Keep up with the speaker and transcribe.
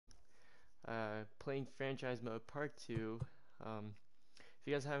playing franchise mode part 2. If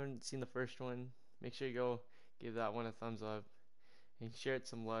you guys haven't seen the first one, make sure you go give that one a thumbs up and share it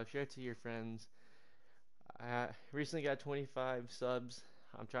some love. Share it to your friends. I recently got 25 subs.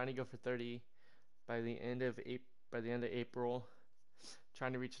 I'm trying to go for 30 by the end of April.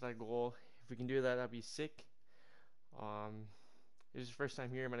 Trying to reach that goal. If we can do that, that'd be sick. This is the first time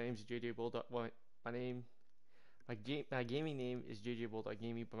here. My name is JJ Bulldog. Well, my gaming name is JJ Bulldog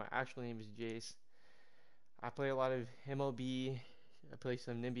Gaming, but my actual name is Jace. I play a lot of MLB. I play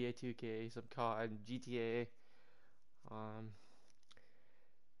some NBA 2K, some COD, GTA.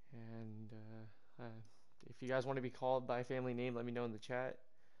 And if you guys want to be called by a family name, let me know in the chat.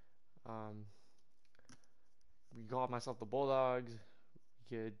 We call myself the Bulldogs.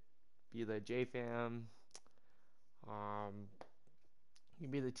 You could be the J fam. You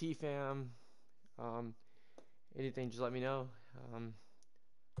can be the T fam. Anything, just let me know.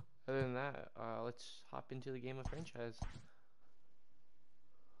 Other than that, let's hop into the game of franchise.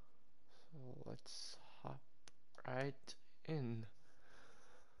 So let's hop right in.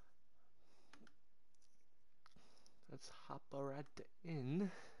 Let's hop right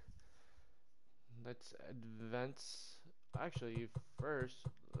in. Let's advance. Actually, first,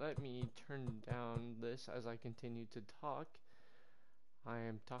 let me turn down this as I continue to talk. I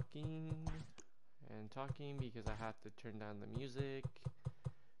am talking and talking because I have to turn down the music.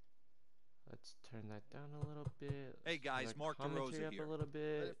 Let's turn that down a little bit. Hey guys, Mark DeRosa up here. A little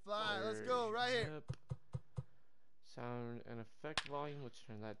bit. Let it fly. Let's go right here. Sound and effect volume. Let's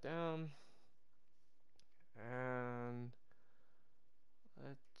turn that down. And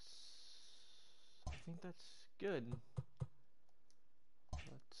I think that's good.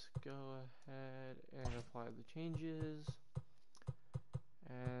 Let's go ahead and apply the changes.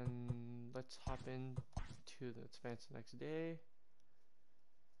 And let's hop into the advance the next day.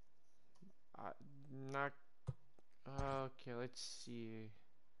 Okay, let's see.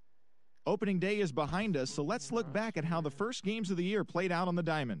 Opening day is behind us, so let's look back at how the first games of the year played out on the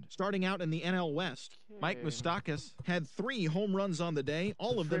diamond. Starting out in the NL West, Mike Moustakas had 3 home runs on the day,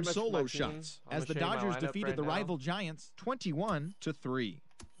 all of them solo shots, as the Dodgers defeated the rival Giants 21-3.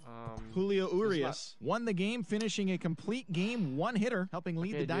 Julio Urias won the game, finishing a complete game one-hitter, helping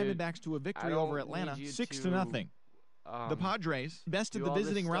lead the Diamondbacks to a victory over Atlanta 6-0. The Padres bested the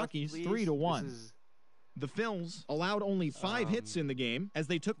visiting Rockies 3-1. The Phils allowed only 5 hits in the game as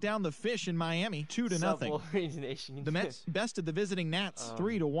they took down the Fish in Miami 2-0. The Mets bested the visiting Nats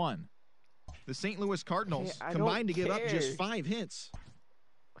 3-1. The St. Louis Cardinals combined to give up just 5 hits.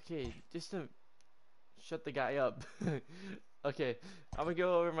 Okay, just to shut the guy up. Okay, I'm gonna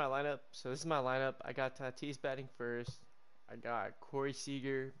go over my lineup. So this is my lineup. I got Tatis batting first. I got Corey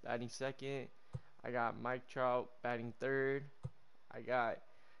Seager batting second. I got Mike Trout batting third. I got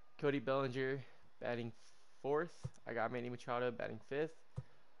Cody Bellinger batting fourth. I got Manny Machado batting fifth.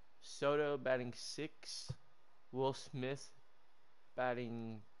 Soto batting sixth. Will Smith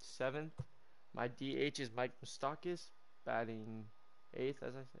batting seventh. My DH is Mike Moustakas batting eighth,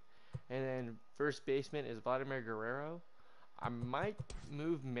 as I said. And then first baseman is Vladimir Guerrero. I might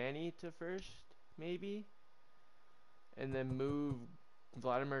move Manny to first, maybe, and then move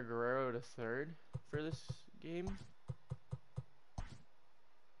Vladimir Guerrero to third for this game.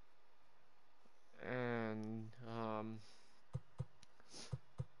 And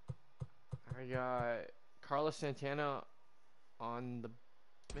I got Carlos Santana on the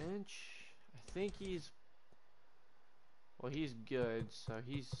bench. I think he's good, so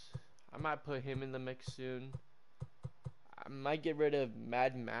I might put him in the mix soon. I might get rid of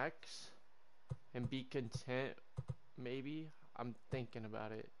Mad Max and be content, maybe. I'm thinking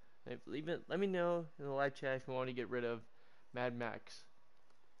about it. Let me know in the live chat if you want to get rid of Mad Max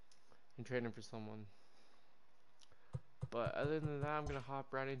and trade him for someone. But other than that, I'm gonna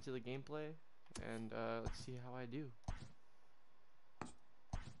hop right into the gameplay and let's see how I do.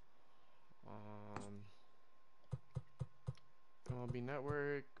 MLB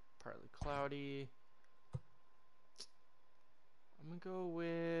Network, partly cloudy. I'm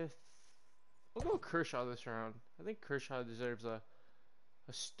gonna go Kershaw this round. I think Kershaw deserves a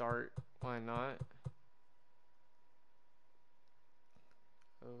start. Why not?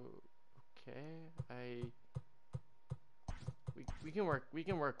 Okay, we can work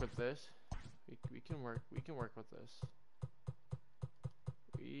with this. We can work with this.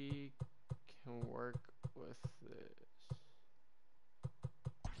 We can work with this.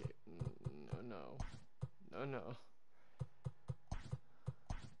 Okay, no.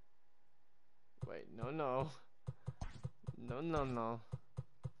 Wait, no.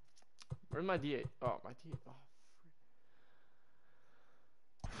 Where's my D8? Oh, my D8. Oh,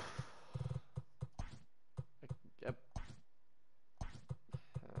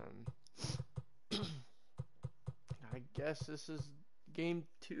 guess this is game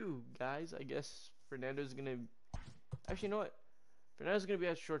 2, guys. I guess Fernando's gonna. Actually, you know what? Fernando's gonna be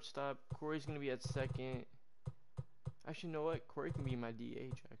at shortstop. Corey's gonna be at second. Actually, you know what? Corey can be my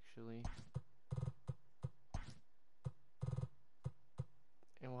DH, actually.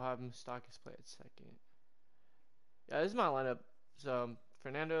 And we'll have Mustakas play at second. Yeah, this is my lineup. So,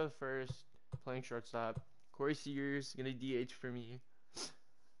 Fernando first, playing shortstop. Corey Seager's gonna DH for me.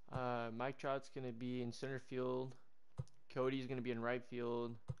 Mike Trout's gonna be in center field. Cody's gonna be in right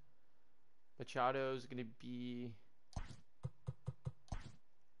field. Machado's gonna be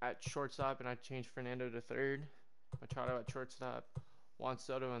at shortstop, and I changed Fernando to third. Machado at shortstop. Juan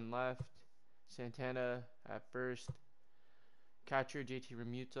Soto on left. Santana at first. Catcher JT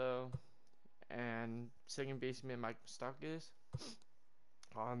Remuto. And second baseman Mike Mustakas.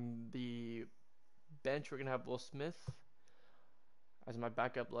 On the bench, we're going to have Will Smith as my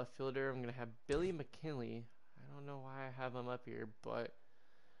backup left fielder. I'm going to have Billy McKinley. I don't know why I have him up here, but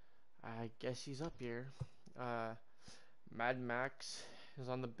I guess he's up here. Mad Max is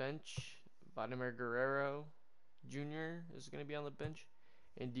on the bench. Vladimir Guerrero Jr. is going to be on the bench.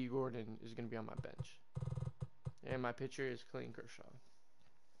 And D. Gordon is going to be on my bench. And my pitcher is Clayton Kershaw.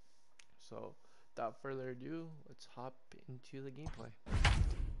 So, without further ado, let's hop into the gameplay.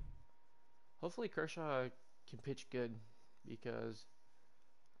 Hopefully Kershaw can pitch good, because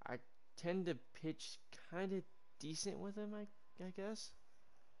I tend to pitch kind of decent with him, I guess.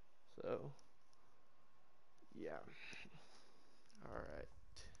 So, yeah. Alright.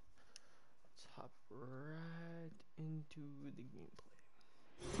 Let's hop right into the gameplay.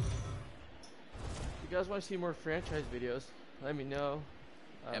 If you guys want to see more franchise videos, let me know.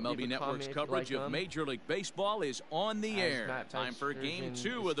 MLB Network's coverage of Major League Baseball is on the air. Time for Game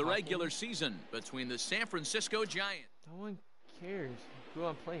 2 of the regular season between the San Francisco Giants. No one cares who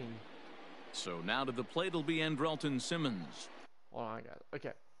I'm playing. So now to the plate will be Andrelton Simmons. Hold on, guys. Okay.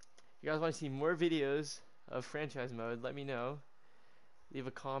 If you guys want to see more videos of franchise mode, let me know. Leave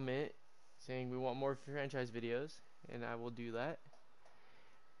a comment saying we want more franchise videos, and I will do that.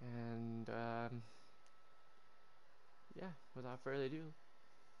 And, yeah, without further ado,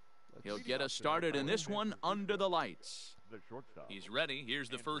 he'll get us started in this one under the lights. He's ready. Here's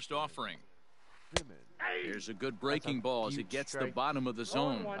the first offering. Here's a good breaking ball as it gets the bottom of the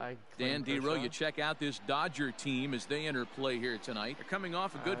zone. Dan Dero, you check out this Dodger team as they enter play here tonight. They're coming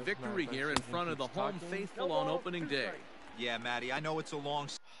off a good victory here in front of the home faithful on opening day. Yeah, Matty, I know it's a long...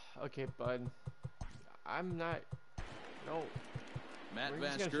 Okay, bud. I'm not... No. Matt We're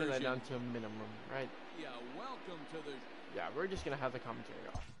just going to turn that down to a minimum, right? Yeah, welcome to the... Yeah, we're just going to have the commentary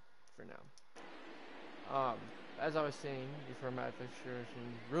off for now. As I was saying before Matt Fisher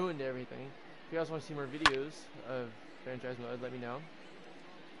ruined everything, if you guys want to see more videos of franchise mode, let me know.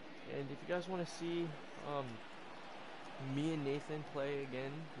 And if you guys want to see me and Nathan play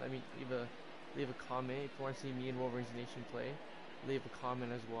again, let me leave a comment. If you want to see me and Wolverines Nation play, leave a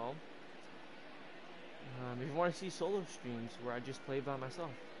comment as well. If you want to see solo streams where I just play by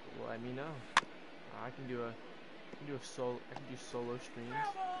myself, let me know. I can do solo streams.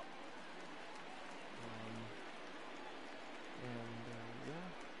 Yeah.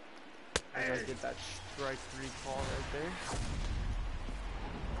 As I get that strike 3 call right there.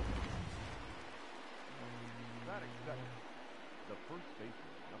 The first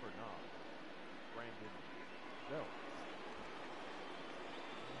baseman, number 9, Brandon Bell.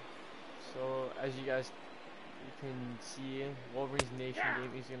 So as you guys can see, Wolverines Nation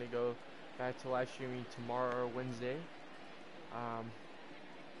Gaming is gonna go back to live streaming tomorrow or Wednesday. I'll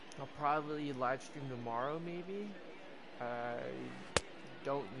probably live stream tomorrow, maybe. I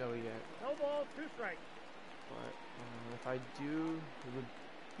don't know yet. No ball, 2 strikes. But if I do, it would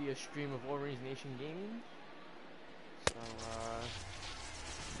be a stream of Wolverines Nation Gaming. So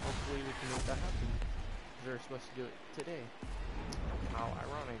hopefully we can make that happen. They're supposed to do it today. How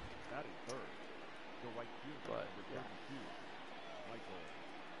ironic. That is third. But yeah.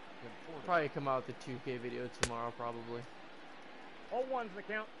 I'll probably come out with the 2K video tomorrow, probably. All ones the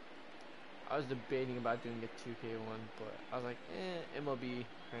count. I was debating about doing a 2K one, but I was like, MLB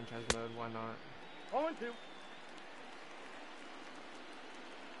franchise mode, why not? 0 and 2. If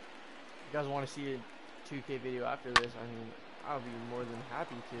you guys want to see a 2K video after this, I mean, I'll be more than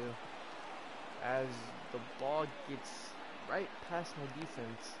happy to. As the ball gets right past my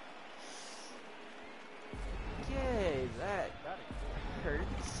defense. Okay, that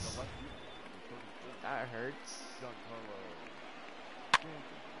hurts. That hurts.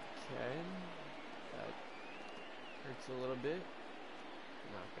 Okay, that hurts a little bit.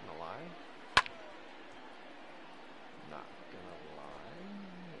 Not gonna lie. Not gonna lie.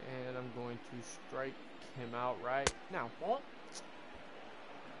 And I'm going to to strike him out right now. Ball.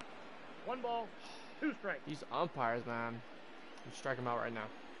 1 ball, 2 strikes. These umpires, man. You strike him out right now.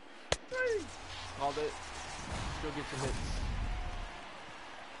 3. Called it. Let's go get some hits.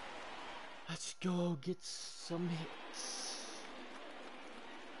 Let's go get some hits.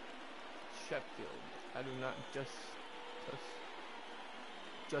 Sheffield. I do not Justice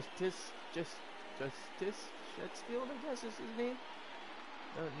Sheffield, I guess is his name.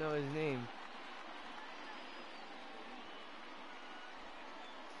 Don't know his name.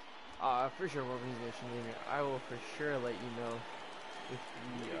 For sure, organization name. I will for sure let you know if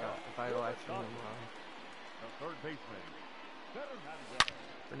I go actually win. The third baseman,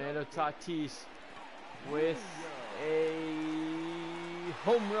 Fernando Tatis with a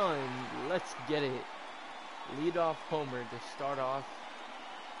home run. Let's get it. Leadoff homer to start off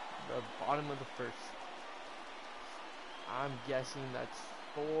the bottom of the first. I'm guessing that's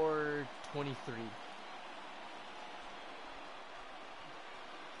 423.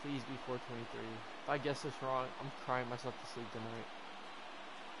 Please be 423. If I guess this wrong, I'm crying myself to sleep tonight.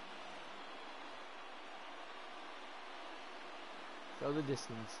 Show the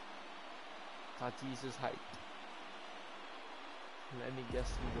distance. Tatis is hyped. Let me guess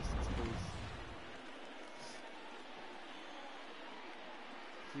some distance, please.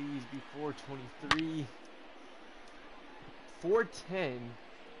 Please be 423. 410.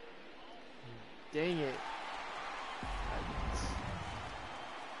 Dang it.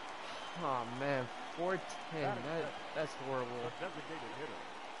 Oh man, 410. That's horrible. designated hitter,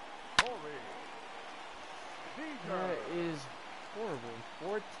 Corey. That is horrible.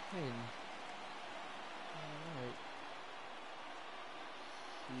 410. Alright.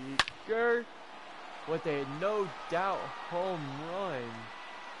 Seeker with a no doubt home run.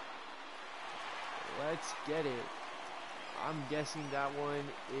 Let's get it. I'm guessing that one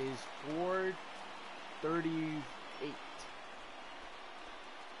is 438.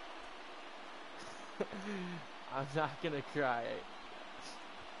 I'm not gonna cry.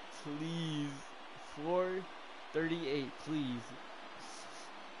 Please. 438, please.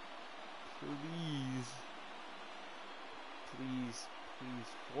 Please. Please. Please.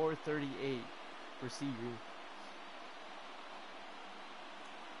 438 for Seager.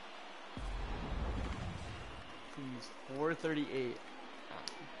 Please. 438.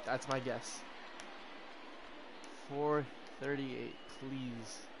 That's my guess. 438,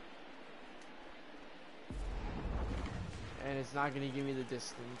 please. And it's not going to give me the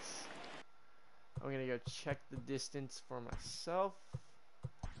distance. I'm going to go check the distance for myself.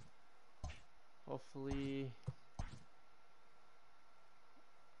 Hopefully.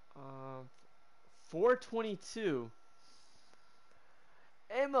 422.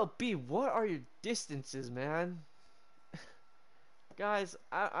 MLB, what are your distances, man? Guys,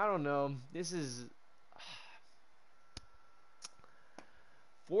 I don't know. This is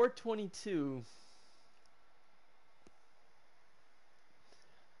 422.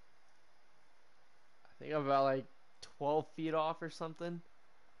 I think I'm about like 12 feet off or something.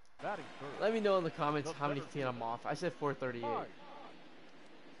 Let me know in the comments how many feet I'm off. I said 438.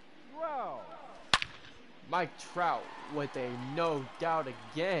 Wow. Mike Trout with a no doubt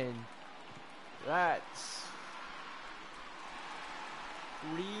again. That's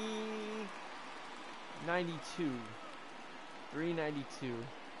 392. 392.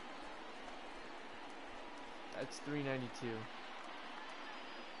 That's 392.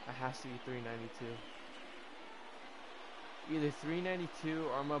 That has to be 392. Either 392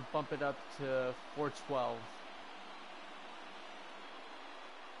 or I'm gonna bump it up to 412.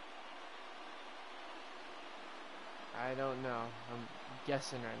 I don't know. I'm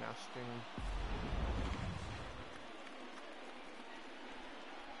guessing right now, streaming.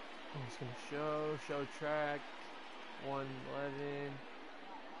 I'm just gonna show track 111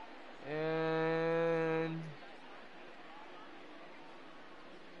 and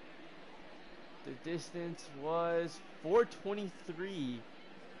the distance was 423.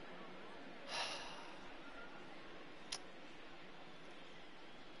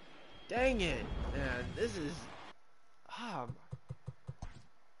 Dang it, man. This is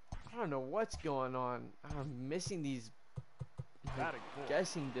I don't know what's going on. I'm missing these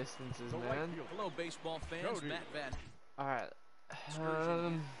guessing distances, man. Hello, baseball fans. Matt Van. All right.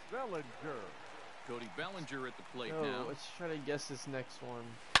 Bellinger. Cody Bellinger at the plate Oh, now. let's try to guess this next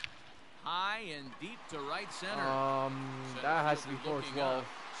one. High and deep to right center. That has to be 412.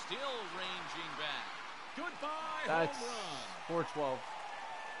 Still ranging back. Goodbye. That's home run. 412.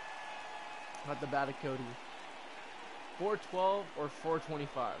 Not the bat of Cody. 412 or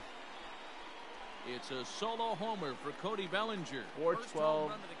 425. It's a solo homer for Cody Bellinger.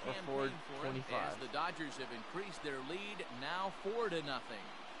 412 or 425. As the Dodgers have increased their lead, now 4-0.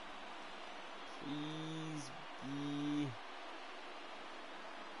 Please be.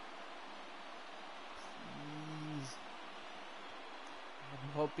 Please. I'm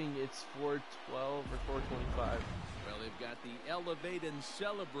hoping it's 412 or 425. Well, they've got the elevate and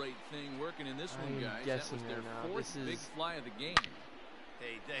celebrate thing working in this one, guys. That was their fourth big fly of the game.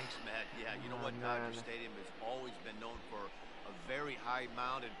 Hey, thanks, Matt. Yeah, you know what? Dodger Stadium has always been known for a very high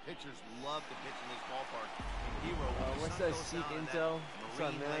mound, and pitchers love to pitch in this ballpark. Hero, what's that seek intel? What's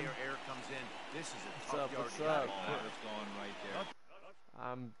up, man? Air comes in. This is a what's up? What's up? It's going right there.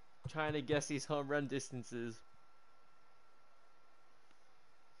 I'm trying to guess these home run distances.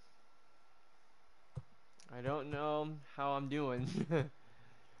 I don't know how I'm doing. I'm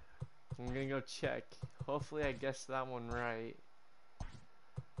gonna go check. Hopefully I guessed that one right.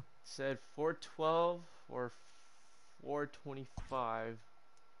 Said 412 or 425.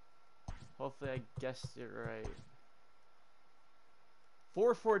 Hopefully I guessed it right.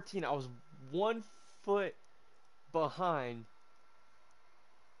 414. I was 1 foot behind.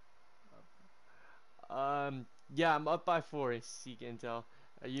 Yeah, I'm up by 4. Seek intel.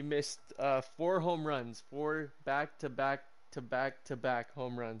 You missed 4 home runs, 4 back-to-back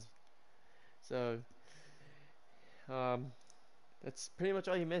home runs. So, that's pretty much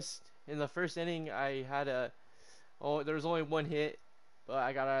all you missed. In the first inning, I had there was only 1 hit, but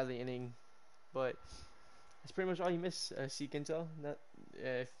I got out of the inning. But that's pretty much all you missed, Seek Intel.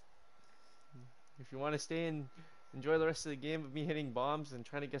 If you want to stay and enjoy the rest of the game of me hitting bombs and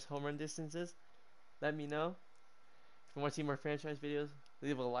trying to guess home run distances, let me know. If you want to see more franchise videos,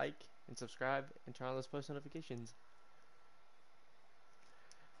 leave a like and subscribe and turn on those post notifications.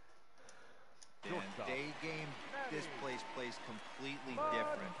 And day game, this place plays completely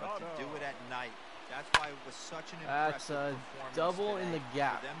different, but to do it at night, that's why it was such an impressive performance double today. in the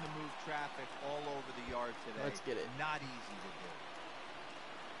gap. For them to move traffic all over the yard today. Let's get it. Not easy to do.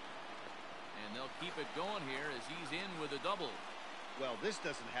 And they'll keep it going here as he's in with a double. Well, this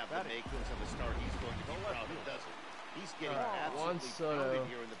doesn't have the makings of a start he's going to be proud of, does it? He's getting absolutely pounded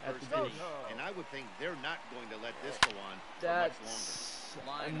here in the first inning, and I would think they're not going to let this go on for much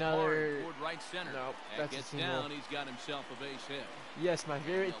longer. Another right center. No, that that's gets a single. down. He's got himself a base hit. Yes, my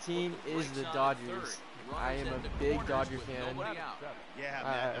favorite team is the Dodgers. I am a big Dodger fan. Yeah,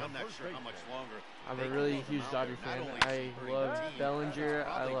 man, I'm not sure how much longer. I'm a really huge Dodger fan. I love Bellinger.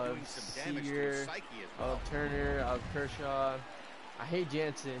 I love Seager. I love Turner. I love Kershaw. I hate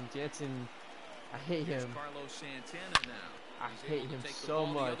Jansen. I hate him. Carlos Santana now. I hate him so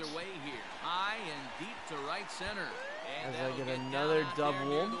much. The other way here. High and deep to right center. As I get another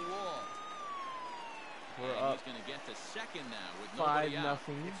double. We're up. He's going to get to second now with 5-0.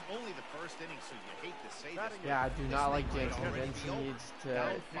 It's only the first inning, so you hate to say this. Yeah, I do not like Jansen. Jansen needs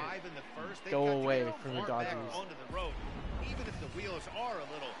to go away from the Dodgers. Onto the road, even if the wheels are a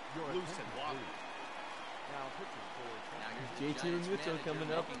little loose and wobbly. JT Realmuto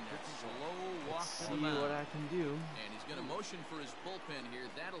coming up. Let's see what I can do. And he's going to motion for his bullpen here.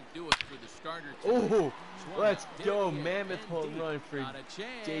 That'll do it for the starter. Oh, let's go. Mammoth home run for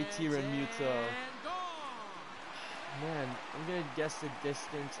JT Realmuto. Man, I'm going to guess the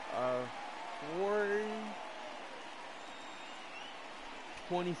distance of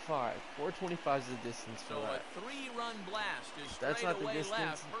 425. 425 is the distance for that. A 3-run blast is that's not the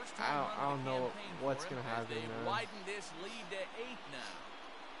distance. I don't know what's going to happen. They've widened this lead to 8 now.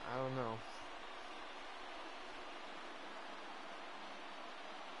 I don't know.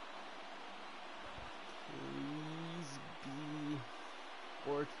 Please be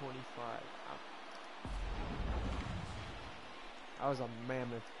 425. That was a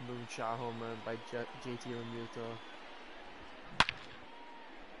mammoth moonshot home run by JT Realmuto.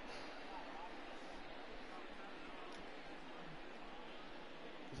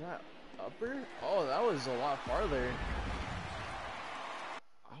 Is that upper? Oh, that was a lot farther.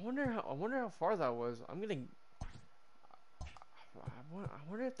 I wonder how far that was. I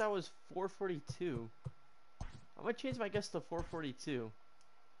wonder if that was 442. I'm gonna change my guess to 442.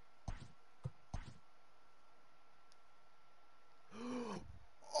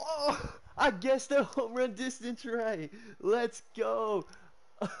 Oh, I guessed the home run distance right. Let's go.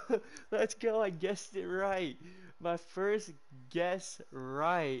 Let's go. I guessed it right. My first guess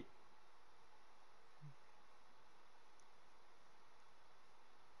right.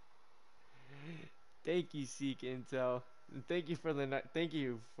 Thank you, Seek Intel. Thank you for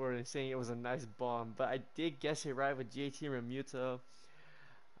saying it was a nice bomb. But I did guess it right with JT Realmuto.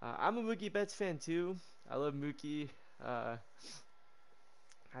 I'm a Mookie Betts fan too. I love Mookie.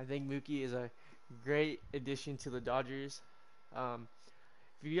 I think Mookie is a great addition to the Dodgers.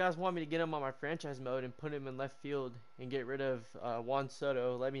 If you guys want me to get him on my franchise mode and put him in left field and get rid of Juan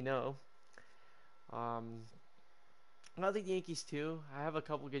Soto, let me know. I like the Yankees too. I have a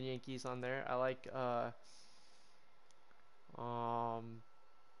couple good Yankees on there. I like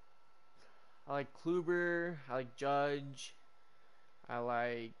Kluber. I like Judge. I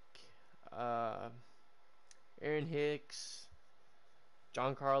like Aaron Hicks,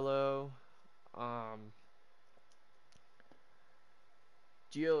 Giancarlo,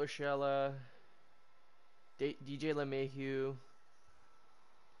 Gio Urshela, DJ LeMahieu.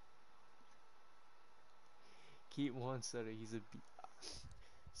 Keep Juan Soto. He's a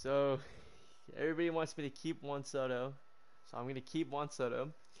so everybody wants me to keep Juan Soto, so I'm gonna keep Juan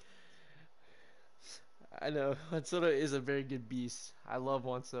Soto. I know Juan Soto is a very good beast. I love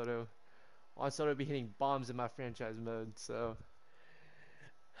Juan Soto. Juan Soto be hitting bombs in my franchise mode, so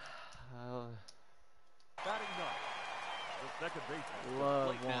Batting up. The second baseman.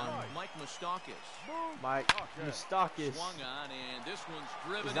 love Juan. Mike Moustakas. Mike Moustakas. Swung on, and this one's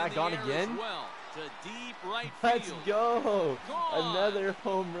driven Is that in gone the air again? as well to deep right Let's field. go! Gone. Another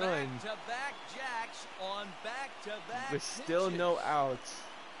home run. Back-to-back jacks on back-to-back With still pitches. no outs.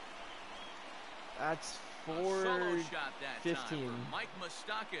 That's A solo 4-15. shot that time for Mike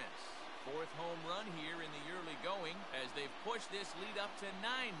Moustakas. Fourth home run here in the early going as they've pushed this lead up to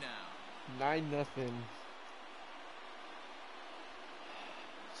 9 now. 9-0.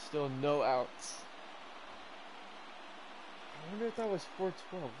 Still no outs. I wonder if that was 4-12.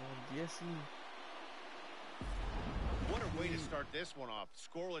 Well, yes, What a way to start this one off.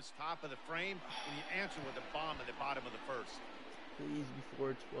 Scoreless top of the frame, and you answer with a bomb at the bottom of the first. please be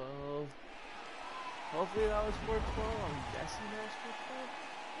 4-12. Hopefully that was 4-12. I'm guessing that was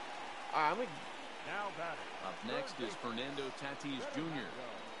 4-12. I'm a Now batting. Up next is Fernando Tatis Jr.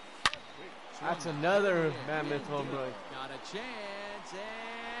 That's another mammoth home run. Got a chance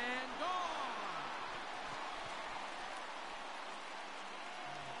and gone.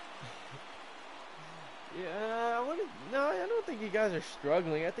 Yeah, I don't think you guys are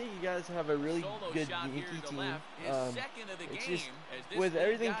struggling. I think you guys have a really Solo good shot here Yankee to team. left. His second of the It's game just as this with lead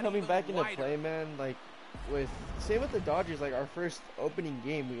everything got coming even back into wider. play, man. Like same with the Dodgers. Like our first opening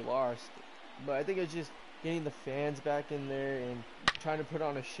game, we lost, but I think it's just getting the fans back in there and trying to put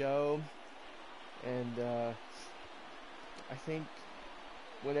on a show. And I think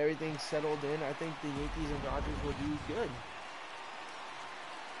when everything's settled in, I think the Yankees and Dodgers will do good.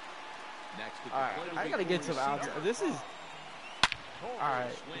 Next at the Alright, plate will I be gotta get some Corey outs. Seager. This is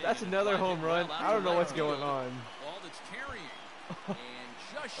alright. That's another home run. I don't know what's going on. Ball that's carrying. And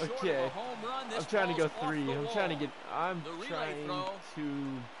just short of Okay, a home run. This I'm trying to go ball's off 3. the I'm wall. trying to get. I'm The relay trying throw. to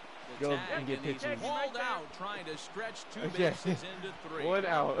The go tag, and get he's pitches. hauled out, trying to stretch 2 Okay. bases into 3. 1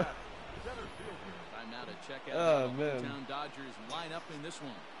 out. Time now to check out Oh, how the man. hometown Dodgers line up in this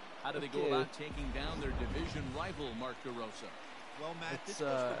one. How do they go Okay. about taking down their division rival, Mark DeRosa? Well, Matt, Let's, this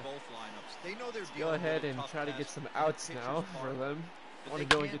goes for both lineups. They know they're Go dealing ahead with a and tough try to get test some with outs pitchers now for hard, them. but I want they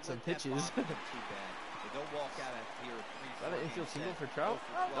to go and can't get some let that pitches. bottom hit too bad. If they'll walk out at here at 3-4 Is that an infield game single set, for Trout? 0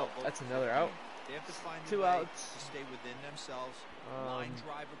 for 12, No, 0 that's for another 15. out. They have to find a 2 way outs. to stay within themselves. Line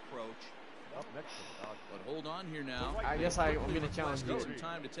drive approach. Up next to the Dodgers. But hold on here now. I guess I'm going to challenge Get you. some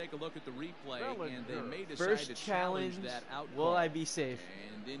time to take a look at the replay, and they may decide First to challenge. that out Will call. I be safe?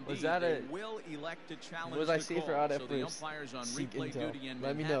 And indeed, Was that they a? will elect to challenge Was I the safe or call. out at So the first? umpires on Seek replay intel. duty in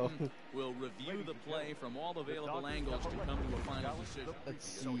Let me know. Manhattan will review the play from all available angles to come to a final decision. Let's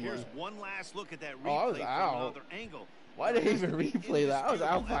see. So here's one last look at that replay Oh, I was from out. another angle. Why did I even replay that? I was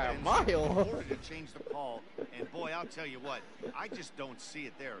out by a mile. In order to change the call, and boy, I'll tell you what, I just don't see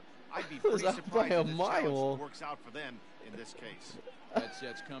it there. I'd be was pretty out by surprised a if this mile. challenge works out for them in this case.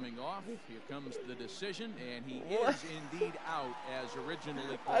 Headset's coming off. Here comes the decision, and he What? is indeed out as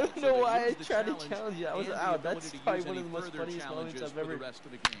originally called. I don't So know they why I use the tried to challenge you. I was and the out. ability That's to probably use one of any the most further funniest moments challenges I've for ever. the rest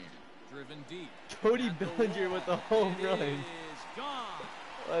of the game. Driven deep. Cody At the Bellinger wall. with a home It run. is gone.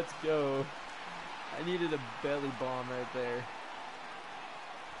 Let's go. I needed a belly bomb right there.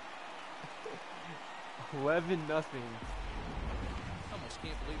 11-0. Almost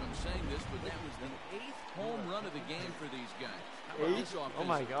can't believe I'm saying this, but that was the 8th home run of the game for these guys. How about 8? this Oh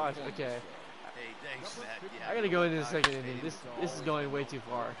my offensive gosh. performance? Okay. Hey, thanks, Matt. Yeah, I gotta go into the Dodger second inning. Stadium This is going way too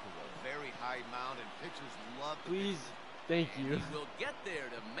far. very high mound, and pitchers love to Please, pitch. thank And you. he will get there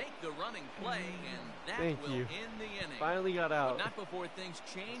to make the running play, and that Thank will you. end the inning. Finally got out. But not before things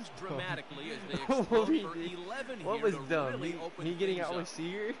change dramatically as they What explode we for did- 11 What here was to dumb? really open Me getting things out up. with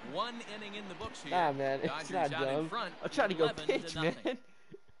Seager? 1 inning in the books here. Nah, man, it's Dodgers not out in dumb. front, I'm trying to go 11 pitch, to man. nothing.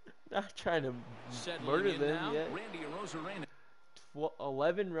 Not trying to Settling murder in them now, yet. Randy Arozarena.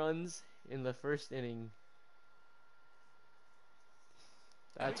 11 runs in the first inning.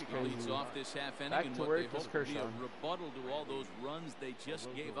 That's crazy. Leads off this half inning Back and to what work they is hope will be Kershaw. a rebuttal to all those runs they just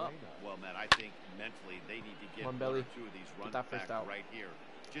gave up. Well, Matt, I think mentally they need to get Come on, one or Belly. two of these runs That back first out. right here.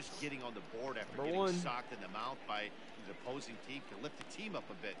 Just getting on the board after Number getting one. socked in the mouth by the opposing team can lift the team up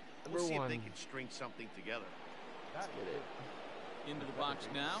a bit. We'll Number see one. if they can string something together. Let's get it. Into the box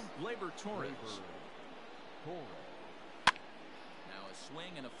now, Gleyber Torres. Now a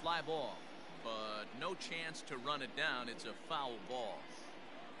swing and a fly ball, but no chance to run it down. It's a foul ball.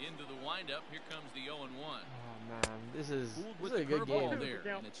 Into the windup, here comes the 0-1. Oh man, this is With a the good curveball game.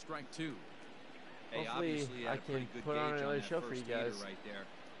 there, and it's strike two. Hey, Hopefully, obviously he had I a pretty can good put on gauge another that show for first you guys. heater right there.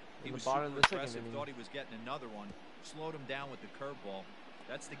 He In the was bottom super of the second aggressive, inning. thought he was getting another one, slowed him down with the curveball.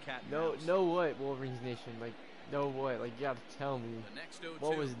 That's the cat and No, mouse. no what, Wolverines Nation? Like, no what? Like, you gotta tell me The next 0-2.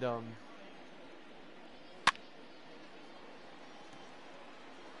 what was dumb.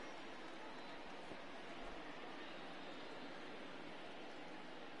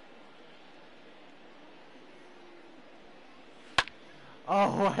 Oh,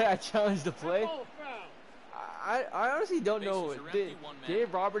 why I challenged the play? I honestly don't know. Bases are empty, one man.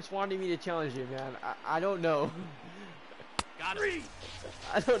 Dave Roberts wanted me to challenge you, man. I don't know. Got it.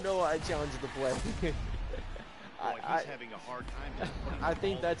 I don't know why I challenged the play. Boy, he's having a hard time. I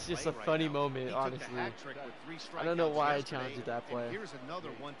think that's just a funny moment, He took honestly. the hat trick with 3 I don't know strikeouts why I yesterday, challenged that play. And here's another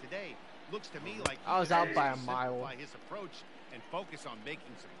one today. Looks to me like I was he out can by a simplify mile. his approach and focus on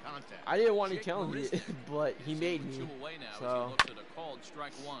making some contact. I didn't want to Jake challenge it, Marisnik but he made Two me. away now as he So, looks at a called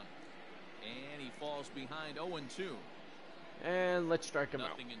strike one. And he falls behind 0-2. and let's strike him out.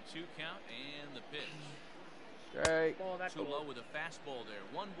 Nothing in 2 count and the pitch. Strike. Ball that Too goal. low with a fastball there.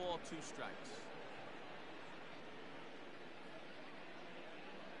 1 ball, 2 strikes.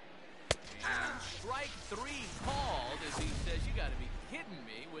 And strike 3 called as he says, you got to be kidding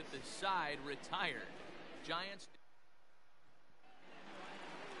me, with the side retired. Giants.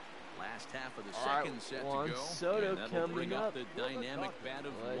 Last half of the second set Juan to go. Soto And that'll coming bring up. up the dynamic bat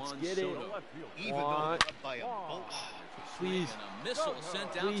of Let's Juan get it. Soto. Even though Juan. they're up by a bullet. Please, And a missile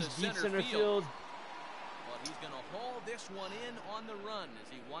sent out please, to deep center center field. But he's going to haul this one in on the run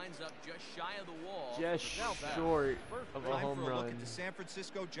as he winds up just shy of the wall. Just short of a Time home for a look run. at the San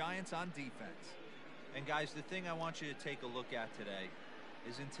Francisco Giants on defense. And guys, the thing I want you to take a look at today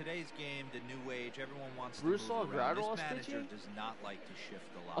is in today's game, the new age, everyone wants to Bruce move around. Gradwell's This manager pitching? does not like to shift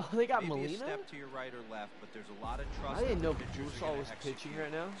a lot. Oh, they got Maybe Molina? a step to your right or left, but there's a lot of trust. I didn't that know the pitchers Bruce are gonna was execute. pitching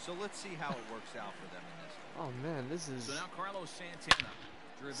right now. So let's see how it works out for them in this one. Oh man, this is So now Carlos Santana.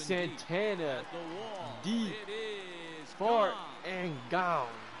 Driven Santana. deep at the wall. Deep. It is far gone. and gone.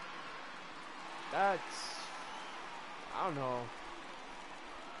 That's, I don't know.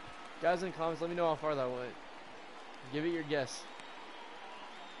 Guys in the comments, let me know how far that went. Give it your guess.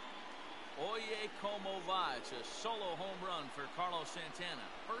 Oye como va. It's a solo home run for Carlos Santana.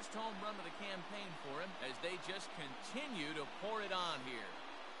 First home run of the campaign for him as they just continue to pour it on here.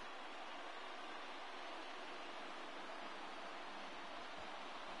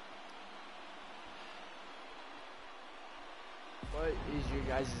 What is your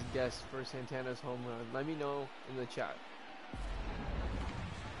guys' guess for Santana's home run? Let me know in the chat.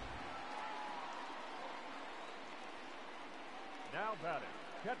 Now batting,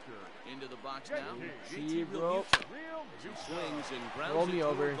 catcher. Into the box now. See, JT bro. Realmuto. He swings and grounds Roll it me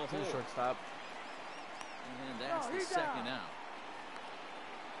over toward the to the hole. shortstop. And that's the second out.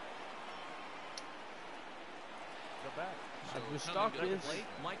 The bat. So Moustakas. coming to the plate,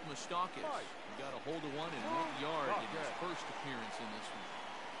 Mike Moustakas. He got a hold of one and went yard in his first appearance in this one.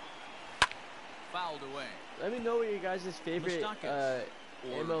 Fouled away. Let me know what your guys' favorite Moustakas,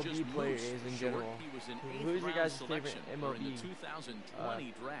 or MLB just player Moose is for in short. general. He was an Who's your 8th guys' round favorite selection during MLB? the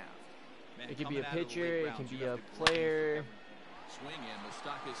 2020 draft. Man, It could be coming a out of the pitcher, late it rounds, can you be have a to grind for player. everyone. Swing and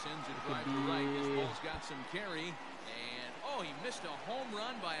Moustakas sends it could drive to right. This be- ball's got some carry. And, oh, he missed a home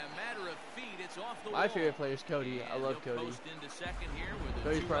run by a matter of feet. It's off the My wall. favorite player is Cody. I And love he'll Cody. post into second here with a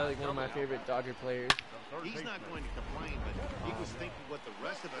Cody's probably two-out like one of my double. favorite Dodger players. He's not going to complain, but he was thinking what the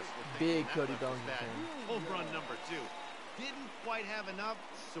rest of us were Big thinking. Cody That left us Bellinger bad. fan. Home run number 2. Didn't quite have enough,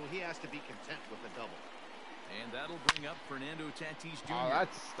 so he has to be content with the double. And that'll bring up Fernando Tatis Jr. Oh,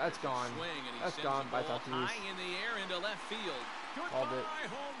 that's gone. Swing, and he That's sends gone the by ball Tatis. high in the air into left field. Called it. Goodbye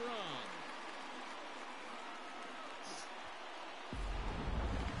home run.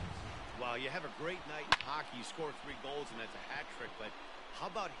 Wow, you have a great night in hockey. You score 3 goals, and that's a hat trick. But how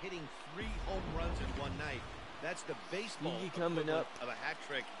about hitting 3 home runs in one night? That's the baseball Iggy coming equivalent up. of a hat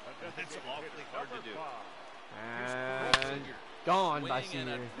trick. That's awfully hard to do. And gone by Swing and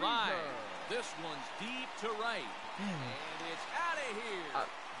Senior. a drive. This one's deep to right. And it's out of here.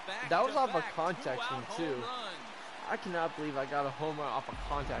 That was off a contact swing, too. I cannot believe I got a home run off a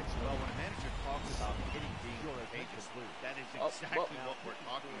contact swing. Well, when a manager talks about hitting being contagious, that is exactly what we're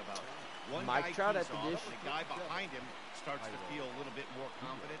talking about. One Mike guy Trout at tees the off, dish. the guy behind him starts to feel a little bit more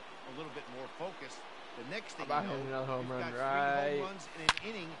confident, a little bit more focused. The next thing you know, another home run, you've got right 3 home runs in an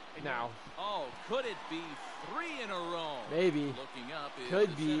inning. And now. Oh, could it be 3 in a row? Maybe. Looking up is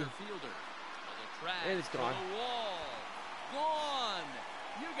Could the be. center fielder. The track And it's gone. to the wall. Gone.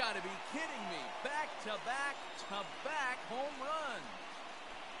 You got to be kidding me. Back-to-back home runs.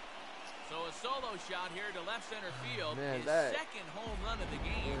 So a solo shot here to left center field. Man, his that second home run of the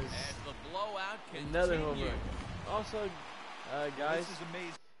game as the blowout continues. Another home run. Also, guys, This is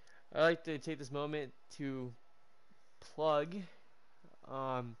amazing. I'd like to take this moment to plug. If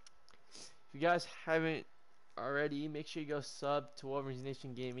you guys haven't already, make sure you go sub to Wolverines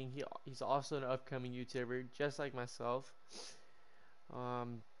Nation Gaming. He's also an upcoming YouTuber, just like myself.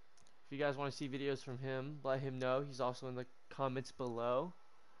 If you guys want to see videos from him, let him know. He's also in the comments below.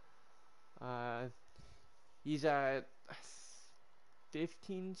 He's at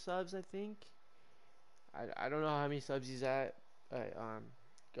 15 subs, I think. I don't know how many subs he's at. But,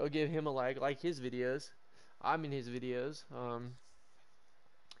 go give him a like his videos. I'm in his videos.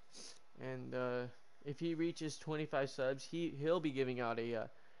 And if he reaches 25 subs, he'll be giving out a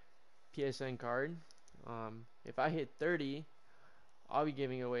PSN card. If I hit 30, I'll be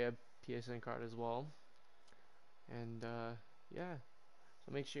giving away a PSN card as well. And yeah,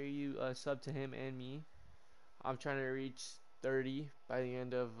 so make sure you sub to him and me. I'm trying to reach 30 by the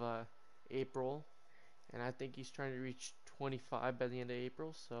end of April, and I think he's trying to reach 25 by the end of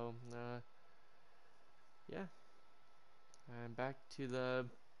April. So yeah, and back to the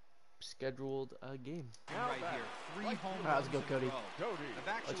scheduled game. Right here, 3 home runs. Let's go, Cody.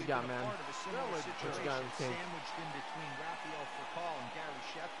 I've what you got, been a man? part of a similar What you situation got in the tank? sandwiched in between Rafael Furcal and Gary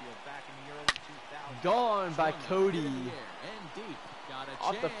Sheffield back in the early 2000s. Gone by Cody. And deep. Got a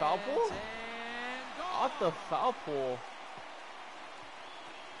Off the foul pole? and Off the foul pole.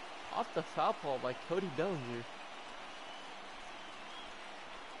 Off the foul pole by Cody Bellinger.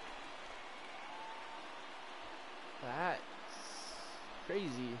 That's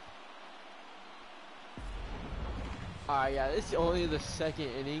crazy. Alright, yeah, this is only the second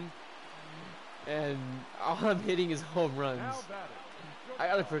inning, and all I'm hitting is home runs. I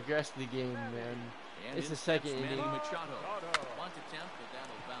gotta progress the game, man. And It's the second inning. Machado. One attempt, but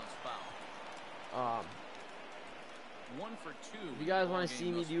that'll bounce foul. 1 for 2. If you guys want to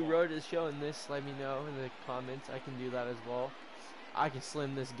see me do road to the show in this, let me know in the comments. I can do that as well. I can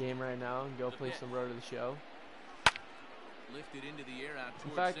slim this game right now and go play some road to the show. Lifted into the air out In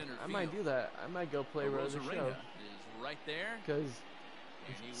towards fact, center I might do that. I might go play road to the show. Is right there. Because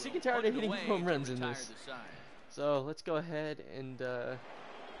I'm sick and tired of hitting home runs in this. So let's go ahead and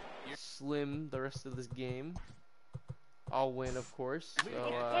slim the rest of this game. I'll win, of course.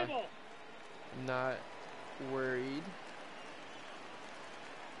 So I'm not worried.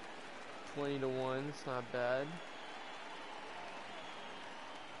 20-1, it's not bad.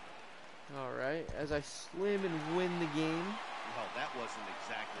 Alright, as I slim and win the game. Well, that wasn't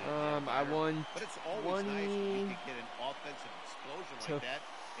exactly I won but it's always nice when you can get an offensive explosion like that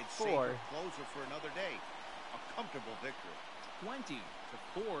and save a closer for another day. A comfortable victory.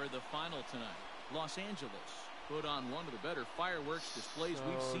 20-4 the final tonight. Los Angeles put on one of the better fireworks displays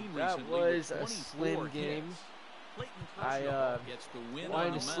we've seen recently. That was a slim game. I gets the win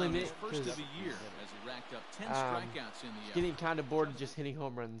wanted on to slim it first of the year as he racked up 10 strikeouts in the getting kind of bored of just hitting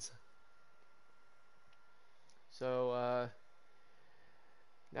home runs. So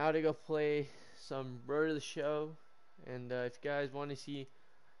now to go play some Road to the Show, and if you guys want to see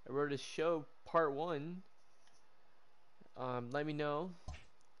a Road to the Show Part 1, let me know.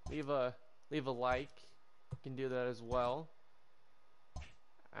 Leave a like. You can do that as well.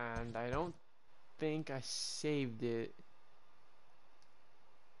 And I don't think I saved it.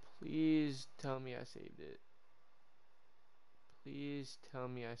 Please tell me I saved it. Please tell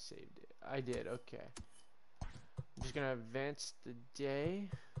me I saved it. I did. Okay. I'm just gonna advance the day.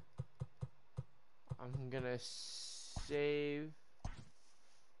 I'm gonna save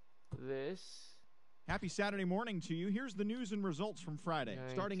this. Happy Saturday morning to you. Here's the news and results from Friday.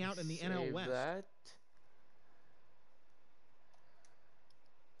 Starting out in the NL West. That.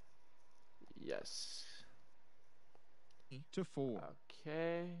 Yes. 2-4.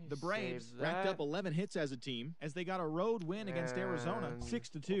 Okay. The Braves racked up 11 hits as a team as they got a road win against Arizona,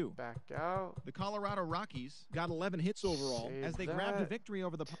 6-2. Back out. The Colorado Rockies got 11 hits overall as they grabbed a victory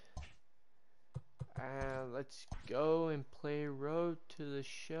over the. And let's go and play Road to the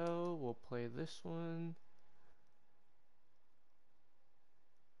Show. We'll play this one.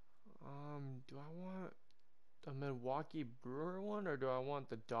 Do I want the Milwaukee Brewer one or do I want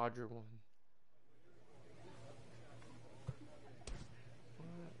the Dodger one?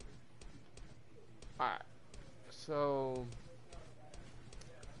 Alright, so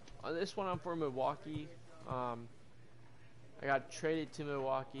on this one I'm for Milwaukee. I got traded to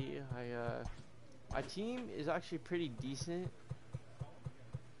Milwaukee. My team is actually pretty decent.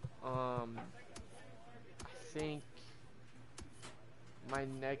 I think my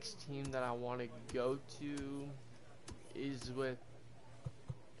next team that I want to go to is with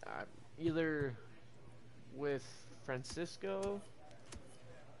either with Francisco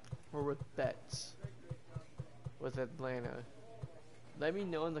or with Betts with Atlanta. Let me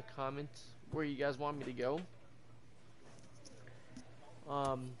know in the comments where you guys want me to go.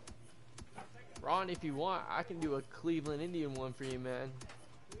 Ron, if you want, I can do a Cleveland Indian one for you, man.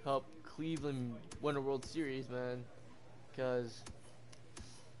 Help Cleveland win a World Series, man. Cause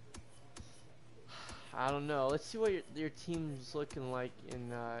I don't know. Let's see what your team's looking like in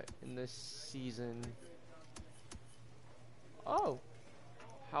this season. Oh,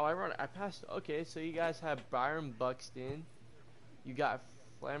 how ironic! I passed. Okay, so you guys have Byron Buxton. You got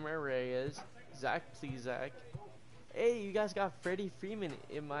Flammer Reyes, Zach Plezak. Hey, you guys got Freddie Freeman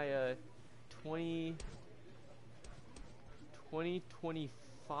in my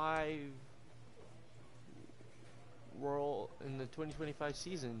 2025 World in the 2025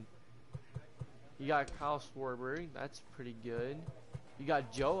 season. You got Kyle Schwarber, that's pretty good. You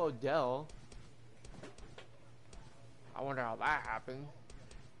got Joe Odell. I wonder how that happened.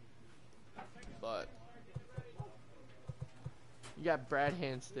 But you got Brad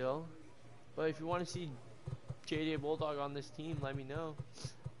Hand still. But if you want to see JJ Bulldog on this team, let me know.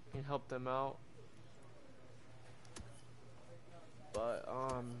 I can help them out. But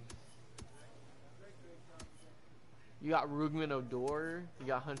you got Rugman Odor. You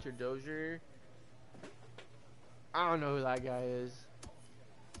got Hunter Dozier. I don't know who that guy is.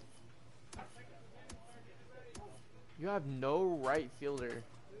 You have no right fielder.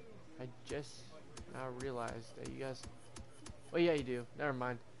 I just now realized that you guys. Oh yeah, you do. Never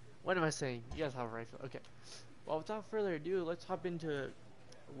mind. What am I saying? You guys have a right fielder. Okay. Well, without further ado, let's hop into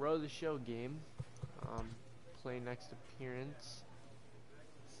Row the Show game. Play next appearance.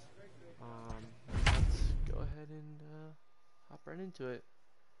 Let's go ahead and hop right into it.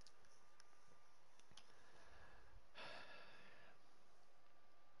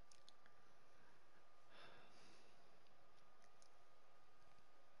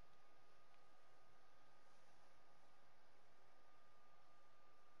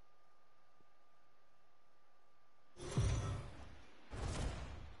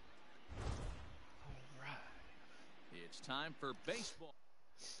 It's time for baseball.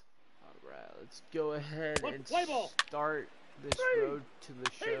 Alright, let's go ahead and start this Road to the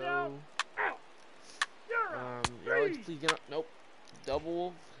Show. Yards, please get up. Nope.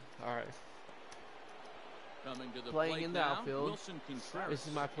 Double. Alright. Coming to the playing plate in the now, outfield. This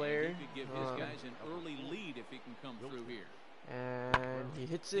is my player. He could give his guys an early lead if he can come through here. And he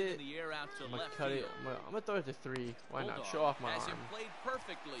hits it. The air out to I'm gonna left cut it. field. I'm gonna throw it to 3. Why Bulldog not? Show off my has arm. it played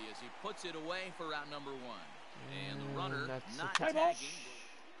perfectly as he puts it away for out number 1. And the runner that's not a catch. tagging.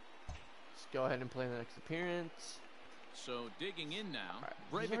 Let's go ahead and play the next appearance. So digging in now.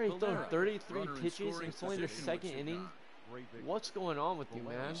 Right. He's already thrown 33 pitches and it's only the second inning. What's going on with you,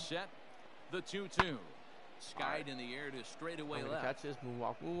 man? Set the 2-2. Skied in the air to straightaway left. Catch this.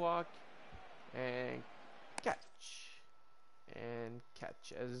 Moonwalk, moonwalk. And catch. And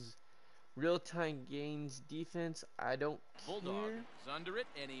catch. As real-time gains defense, I don't Bulldog care. is under it,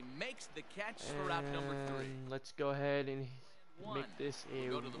 and he makes the catch for out number 3. Let's go ahead and make this a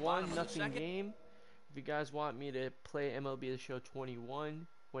 1-0 game. If you guys want me to play MLB The Show 21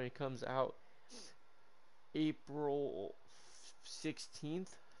 when it comes out April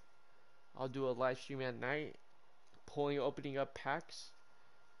 16th, I'll do a live stream at night, opening up packs,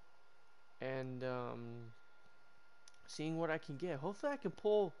 and seeing what I can get. Hopefully I can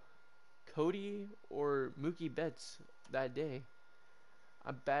pull Cody or Mookie Betts that day.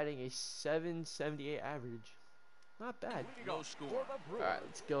 I'm batting a 778 average. Not bad. No score. Alright,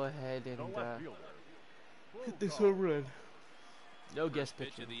 let's go ahead and hit this home run. No guess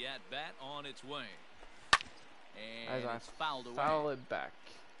Pitch pitching. of the at-bat on its way. As And I it's fouled away. foul it back.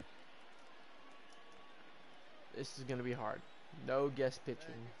 This is going to be hard. No guess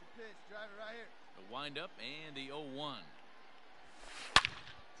pitching. The windup and the 0-1.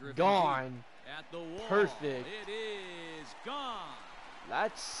 Gone. At the wall. Perfect. It is gone.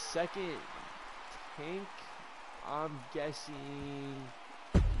 That's second think I'm guessing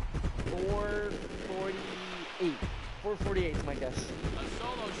 448. 448 is my guess. A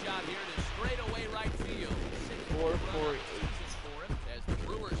solo shot here to straightaway right field. 448. For him as the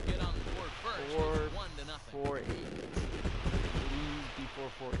Brewers get on the board first. 448. Please be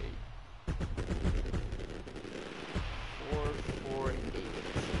 448. 448.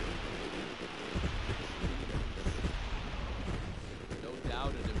 No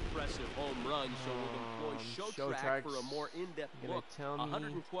doubt an impressive home run, so we'll employ ShowTrack for a more in-depth look.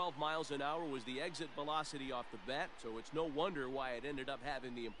 112 miles an hour was the exit velocity off the bat, so it's no wonder why it ended up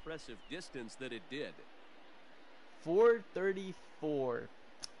having the impressive distance that it did. 434.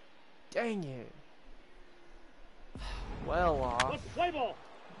 Dang it. Well off. Let's play ball.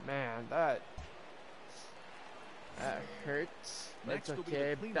 Man, that hurts. That's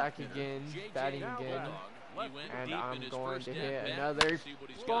okay. Back again. Batting again. And I'm going to hit another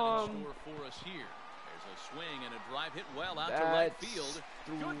bomb. There's a swing and a drive hit well out to right field.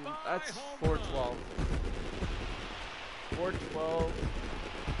 That's 412. 412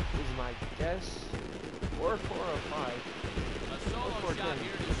 is my guess. Or 405. A solo shot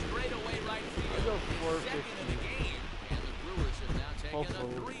here to straightaway right field. I'll go Second in the game, and the Brewers have now taken Hopefully. a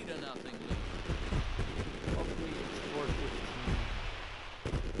 3-0 lead. Hopefully it's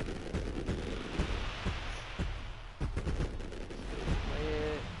 415.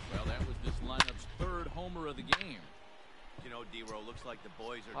 Well, that was this lineup's third homer of the game. You know, D-Row, looks like the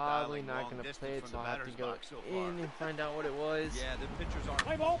boys are Probably dialing not long going to distance play it, from so the I'll have to batter's go box so far. in and find out what it was. Yeah, the pitchers aren't.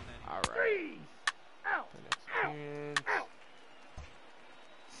 Play ball. All right. Next chance.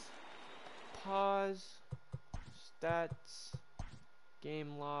 Pause. Stats.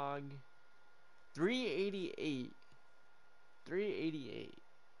 Game log. 388. 388.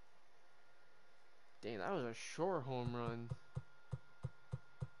 Dang, that was a short home run.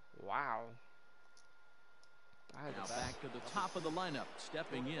 Wow. Now back to the top of the lineup,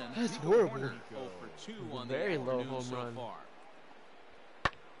 stepping in. That's horrible. 0 for 2 on Very the low afternoon home so run. far.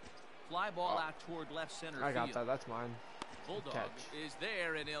 Fly ball out toward left center I got field. that. That's mine. Bulldog Catch. is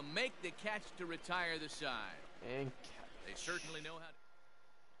there, and he'll make the catch to retire the side. And They certainly know how to.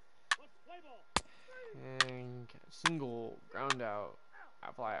 Let's play ball. and single ground out.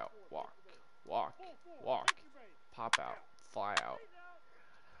 I fly out. Walk. Walk. Walk. Pop out. Fly out.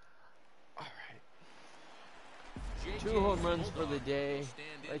 All right. 2 home runs for the day.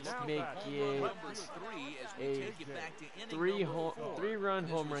 Let's make it a 3-run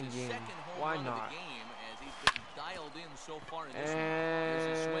home run game. Why not?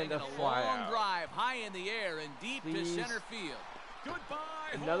 And a fly out. Drive high in the air and deep to Please. center field.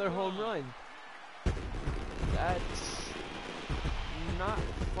 Goodbye. Another home run. That's not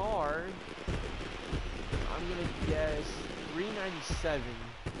far. I'm gonna guess 397.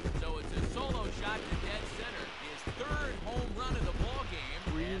 So it's a solo shot to dead center. His third home run of the ball game.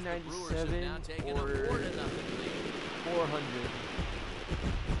 397 now taken or a 4-0 lead. 400.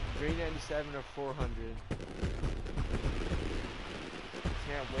 397 or 400.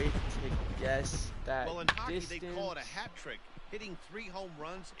 Can't wait to guess that Well, in hockey, distance. they call it a hat trick. Hitting 3 home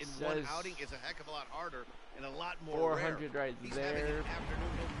runs in one outing is a heck of a lot harder and a lot more 400 rare. right He's there, having an afternoon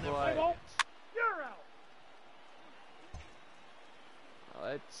he'll never but You're out.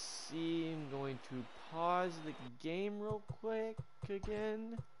 let's see. I'm going to pause the game real quick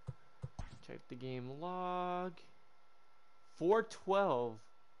again. Check the game log. 412.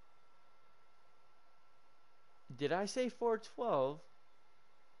 Did I say 412?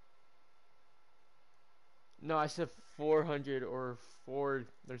 No, I said 400 or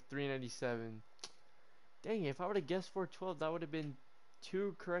 397. Dang, if I would have guessed 412, that would have been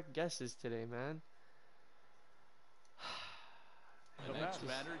 2 correct guesses today, man. The next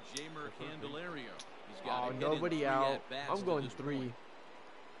batter, Jamer Candelario. He's got Oh, nobody out. I'm going 3.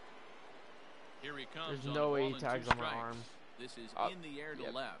 Here he comes. There's on no way he 1 and 2 tags on my strikes. arm. This is in the air to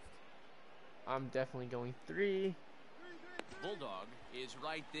yep. left. I'm definitely going 3. Bulldog is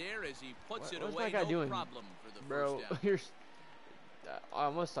right there as he puts it What's away. my guy No doing? problem for the Bro, first down. here's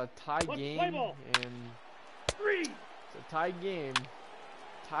almost a tie Let's game, play ball. and 3. it's a tie game.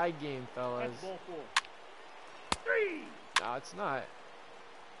 Tie game, fellas. That's ball 4. 3. No, it's not.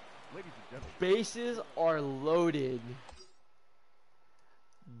 Ladies and gentlemen. Bases are loaded.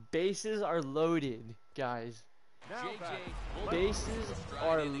 Bases are loaded, guys. Now back. Bases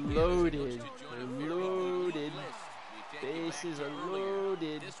are loaded. Loaded. Bases are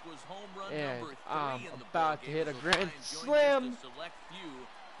loaded. And I'm about to hit a grand slam.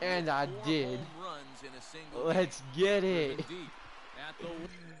 And I did. Let's get it.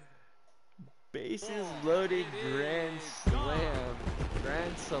 Bases loaded grand slam.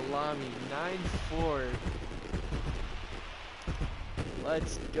 Grand Salami, 9-4.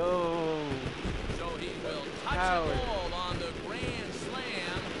 Let's go. So he will touch the ball on the grand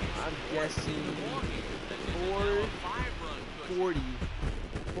slam. I'm guessing 440.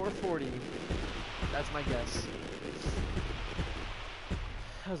 440. That's my guess.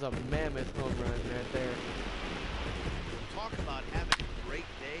 That was a mammoth home run right there. Talk about having a great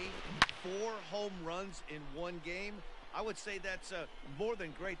day. 4 home runs in one game. I would say that's more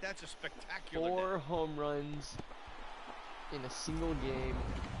than great. That's a spectacular 4 day. home runs in a single game.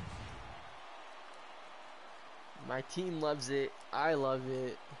 My team loves it. I love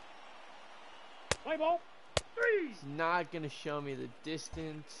it. Play ball. 3. He's not going to show me the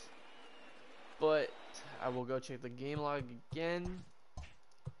distance, but I will go check the game log again.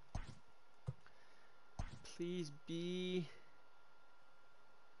 Please be...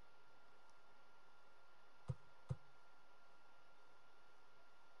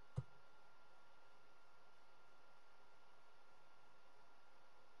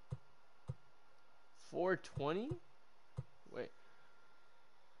 .420?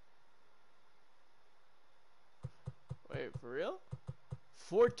 Wait, for real?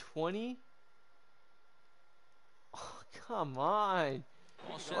 420? Oh, come on.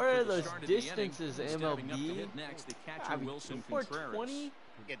 What are those distances, MLB? Next, the catcher, I mean, Wilson 420?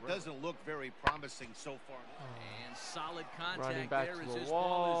 It doesn't look very promising so far. And solid contact Running back there to as the his wall.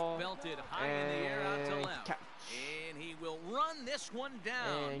 ball is belted high in the air out to left. Catch. And he will run this one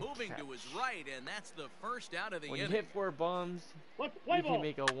down, And moving catch. to his right, and that's the first out of the When you inning. hit 4 bombs, Let's play you ball. can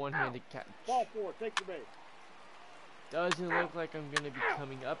make a one-handed catch. Ball 4. Take your base. Doesn't look like I'm going to be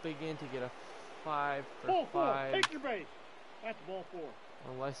coming up again to get a 5 for Ball 4. 5. Take your base. That's ball 4.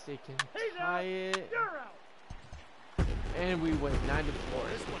 Unless they can He's tie out. it. You're out. And we win 9-4.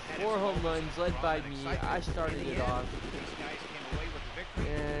 4 home runs led by me. I started it off. These guys came away with the victory.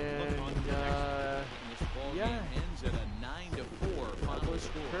 And This ball yeah. game ends at a 9-4 that final was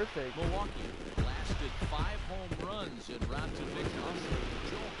score. perfect. Milwaukee lasted 5 home runs and route to victory.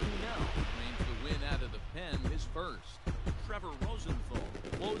 Joel Kuhnel claims the win out of the pen, his first. Trevor Rosenthal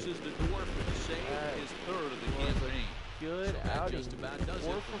closes the door for the save, his third of the campaign. Good So that outing. just about does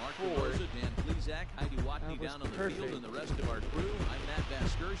 4 it for Mark for 4. Barboza, Dan Plezak, Heidi Watney That was down on the perfect. field, and the rest of our crew. I'm Matt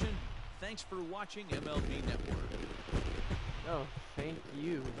Vasgersian. Thanks for watching MLB Network. Oh, thank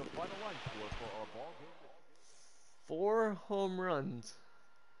you. The final line score for our ball game. 4 home runs.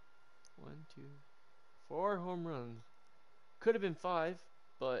 1, 2, 4 home runs. Could have been 5,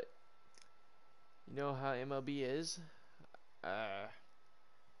 but you know how MLB is.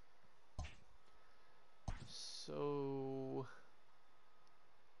 So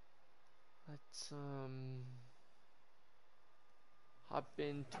let's hop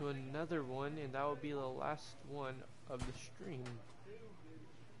into another one, and that will be the last one of the stream.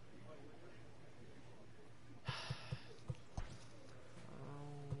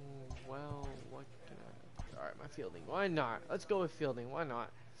 Oh, well, what can I... Alright, my fielding. Why not? Let's go with fielding. Why not?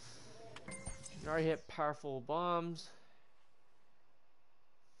 Already hit powerful bombs.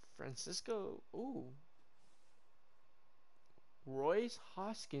 Francisco. Ooh. Royce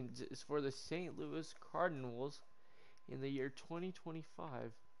Hoskins is for the St. Louis Cardinals in the year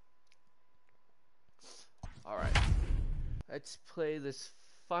 2025. Alright. Let's play this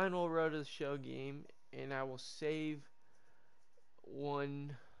final road of the show game, and I will save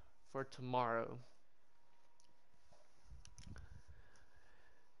one for tomorrow.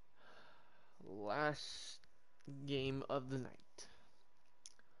 Last game of the night.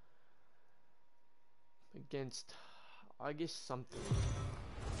 Against August something.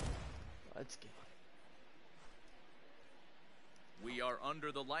 Let's get it. We are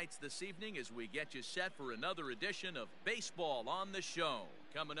under the lights this evening as we get you set for another edition of Baseball on the Show.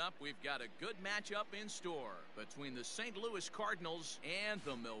 Coming up, we've got a good matchup in store between the St. Louis Cardinals and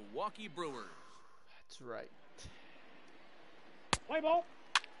the Milwaukee Brewers. That's right. Play ball.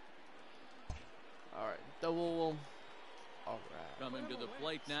 Alright, double. Alright. Coming to the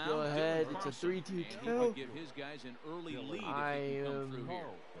plate now. Go ahead. Dylan It's a Carlson. 3-2 And he count. could give his guys an early lead I if he can come am- through here.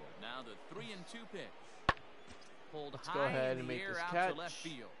 Now the 3-2 pitch. Pulled Let's high go ahead in and the make air this out catch. to left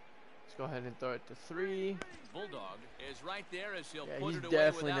field. Let's go ahead and throw it to 3. Bulldog is right there as he'll Yeah, put he's it away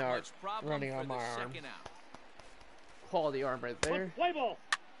definitely without not much problem running for on the my arm. second out. Quality arm right there. Let's play ball.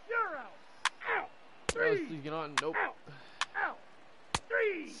 You're out. Out. Let's 3. get on. Nope. Out. Out.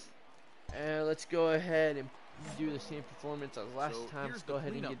 3. And let's go ahead and do the same performance as last So time. here's Let's go the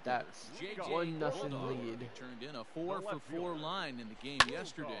ahead and cleanup get that JJ 1-0 Bulldog lead. turned in a 4-for-4 line in the game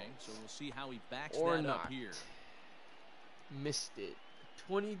yesterday, so we'll see how he backs Or that not. up here. Missed it.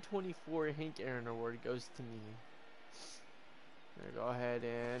 2024 Hank Aaron Award goes to me. Go ahead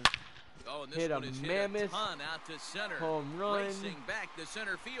and this hit a one is mammoth hit a ton out to center. home run. Racing back the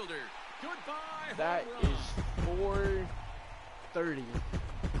center fielder. Goodbye. That is 430.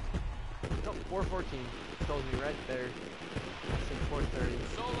 No, 414. Told me right there. I said 430.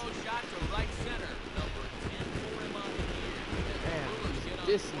 Solo shot to right center. Number 10 for him on the year. Man,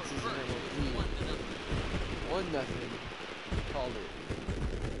 distance is an MLB. 1-0. Called it.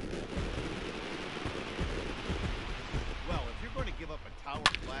 Well, if you're going to give up a tower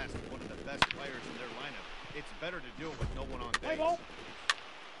blast to one of the best players in their lineup, it's better to do it with no one on base. Play ball.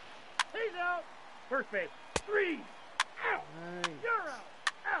 He's out. First base. 3. Out. Nice. You're out.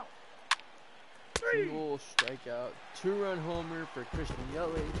 Out. 3. Single strikeout. 2-run homer for Christian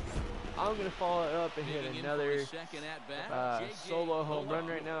Yelich. I'm going to follow it up and hit another solo home run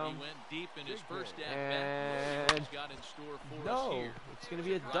right now. He went deep in his first and no, it's going to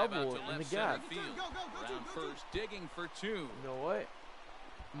be a double in the gap. Round first, digging for 2. You know what?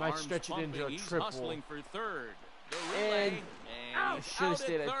 Might stretch it into a triple. Hustling for third. And you should have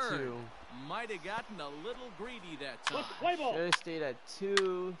stayed at 2. Might have gotten a little greedy that time. Should have stayed at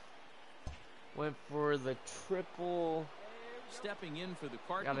 2. Went for the triple. Stepping in for the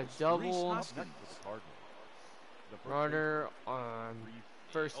Cardinals. Got a double. Runner on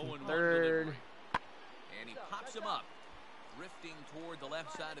first and third. And he pops him up. Drifting toward the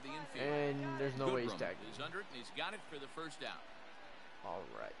left side of the infield. And there's no way he's tagging. He's under it, and he's got it for the first down. All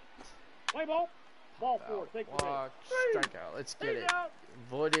right. Play ball. Ball 4. Take the walk, strikeout. Let's get it.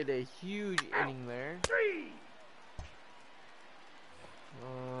 Avoided a huge inning there. 3.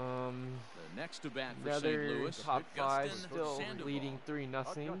 The next to bat for St. Another Louis. top 5, Augustin still Sandoval. leading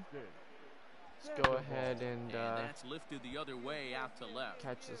 3-0. Let's go ahead and that's lifted the other way out to left.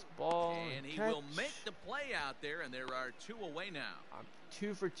 catch this ball. And he will make the play out there, and there are 2 away now. I'm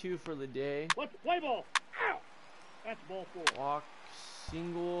 2 for 2 for the day. Let's play ball. Out. That's ball 4. Walk,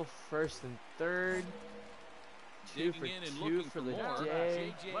 single, first and third. 2 for 2 for the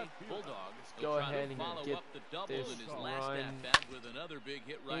day. Bulldog. Go ahead and get this run with another big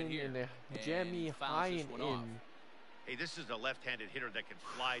hit right in here. and a jammy high and in. Hey, this is a left-handed hitter that can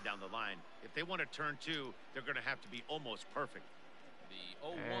fly down the line. If they want to turn 2, they're going to have to be almost perfect. The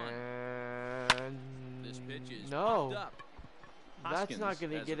 0-1. And This pitch is no, up. that's not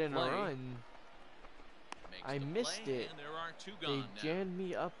going to get in a run. Makes I the missed play, it. and there are 2 They gone now. jammed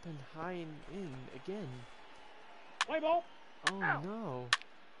me up and high and in again. Play ball. Oh Out. no.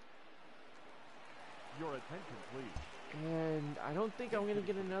 Your attention, please. And I don't think I'm going to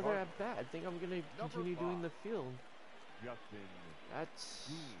get another at bat. I think I'm going to continue doing the field. Justin.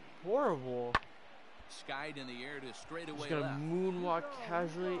 That's horrible. Skied in the air to straightaway Just going to left. moonwalk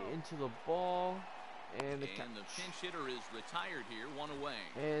casually into the ball. And the catch. And the pinch hitter is retired here, 1 away.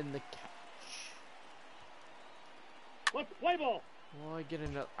 And the catch. Let's play ball. Well,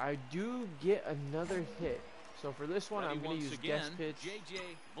 I do get another hit. So for this one, Ready I'm going to use again, guest pitch. JJ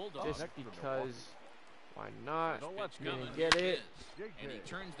Bulldog. Just because. Why not? Pitch Gonna coming. get it. And he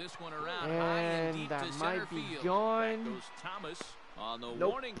turns this one around high and And deep that to center might be field. gone. Back goes Thomas on the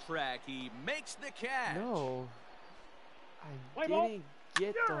Nope. warning track. He makes the catch. No. I Play ball. didn't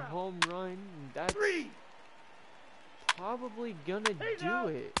get the home run. That's 3. probably gonna He's do out.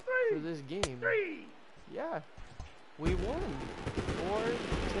 it 3. for this game. 3. Yeah. We won. 4-0.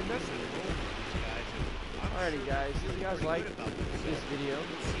 Alrighty guys, if you guys like this video,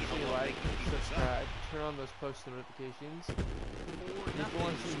 please like, subscribe, turn on those post notifications. If you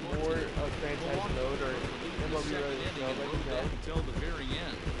want to see more of Franchise Mode or MLB Road Show, let me know. Until the very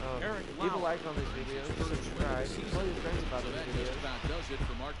end. Leave a like on this video, subscribe, tell your friends about this video.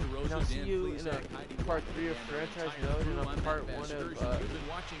 And I'll see you in a part 3 of Franchise Mode and a part 1 of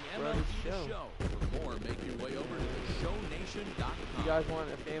Road Show. For more, make your way over to ShowNation.com. If you guys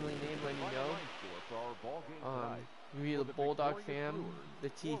want a family name, let me know. Maybe the Bulldog fam, the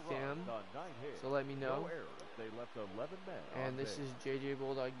T fam. So let me know. And this is JJ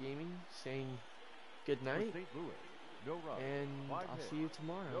Bulldog Gaming saying good night. And I'll see you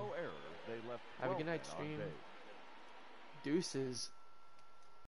tomorrow. Have a good night, stream. Deuces.